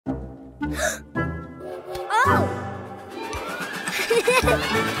Oh!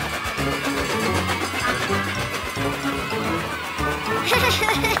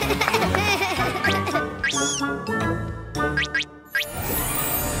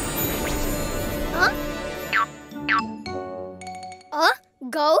 Huh?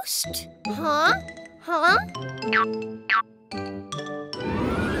 Ghost? Huh? Huh?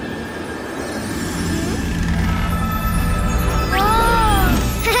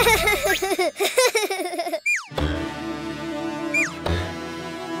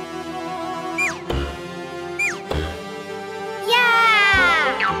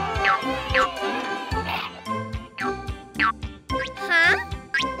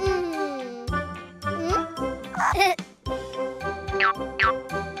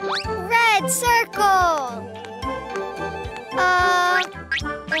 Red circle. Huh?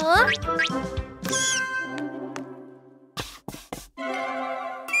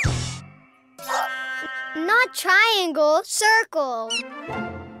 Not triangle, circle.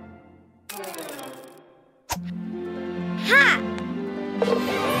 Ha!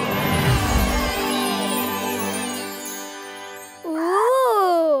 Ooh.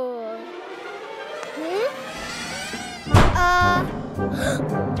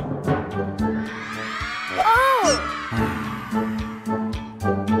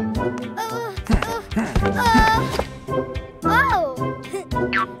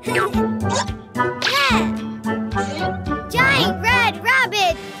 Giant red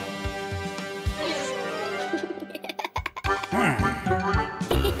rabbit.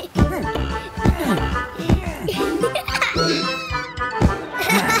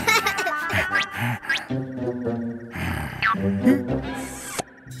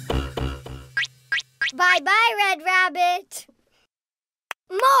 Bye-bye, Red Rabbit.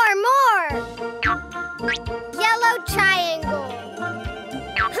 More! Yellow triangle.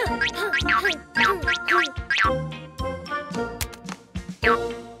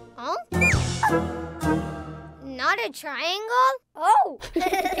 Huh? Not a triangle? Oh!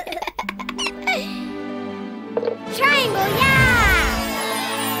 Triangle, yeah!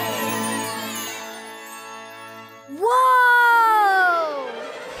 Whoa!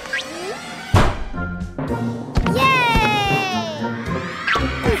 Yay!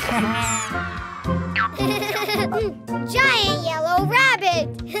 Giant yellow rabbit!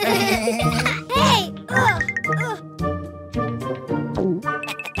 Hey!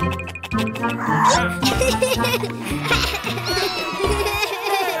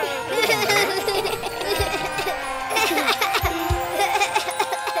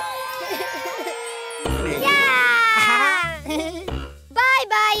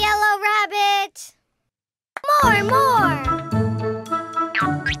 Bye-bye, yellow rabbit! More!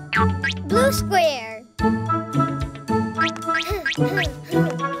 Blue square.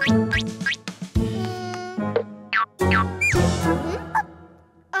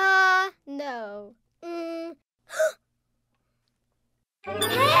 No.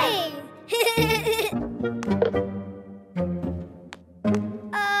 Hey!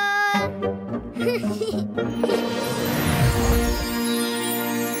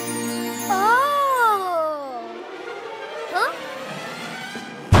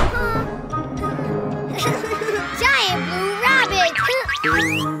 Giant blue rabbit!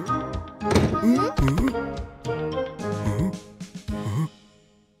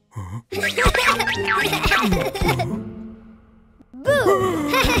 Boo!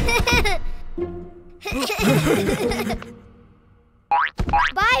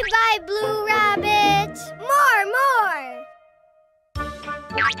 Bye-bye, blue rabbit! More!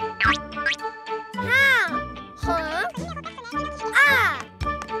 Huh?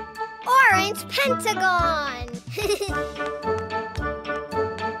 Orange pentagon!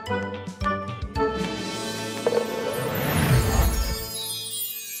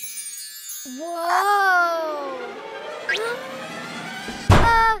 Whoa!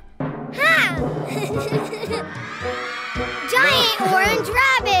 Giant orange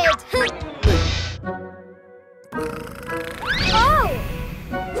rabbit!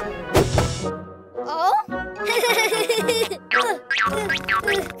 Oh!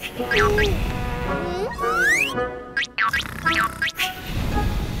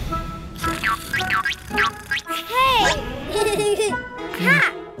 Hey! Ha!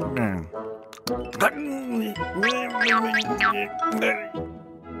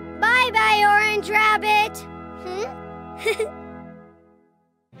 Bye-bye, orange rabbit.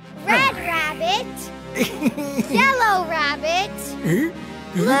 Red rabbit. Yellow rabbit.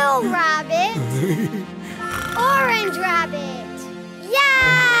 Blue rabbit. Orange rabbit.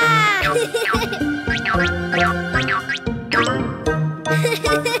 Yeah!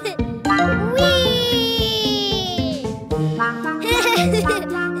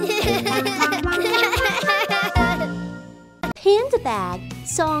 bag.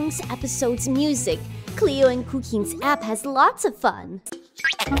 Songs, episodes, music. Cleo and Cuquin's app has lots of fun.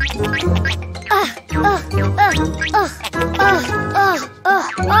 Oh!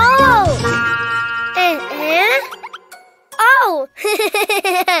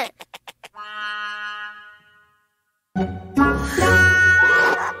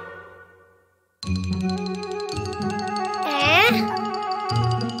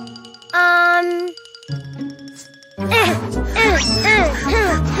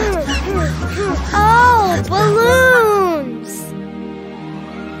 Oh, balloons!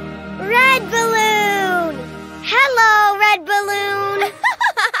 Red balloon! Hello, red balloon!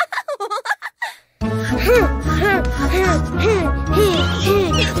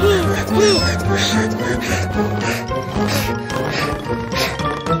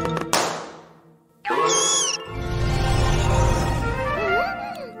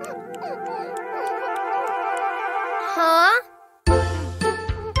 Huh?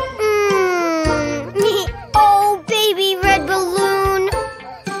 Oh, baby red balloon.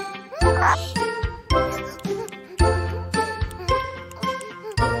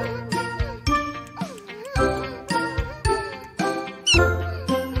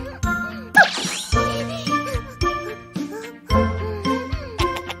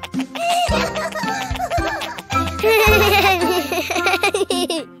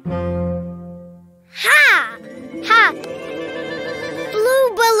 Ha! Ha! Blue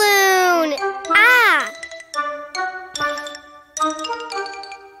balloon! Ah!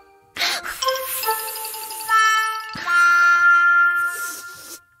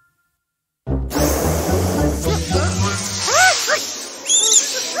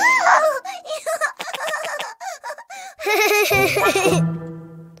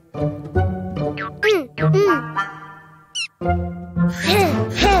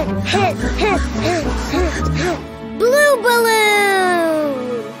 Blue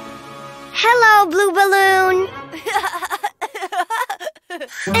balloon! Hello, blue balloon!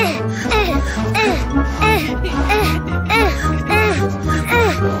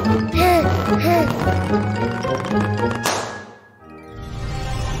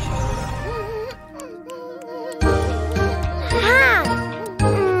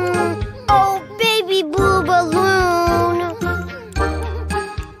 Oh, baby blue balloon!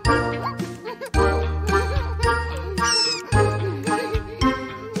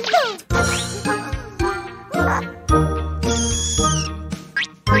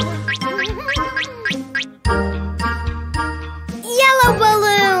 Yellow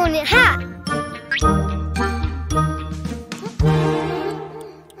balloon! Ha!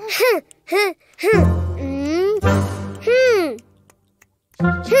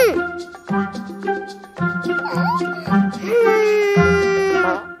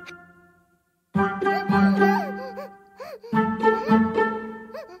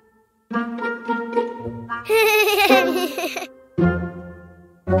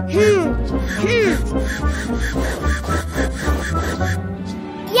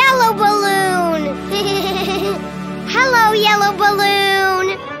 Yellow balloon! Hello, yellow balloon!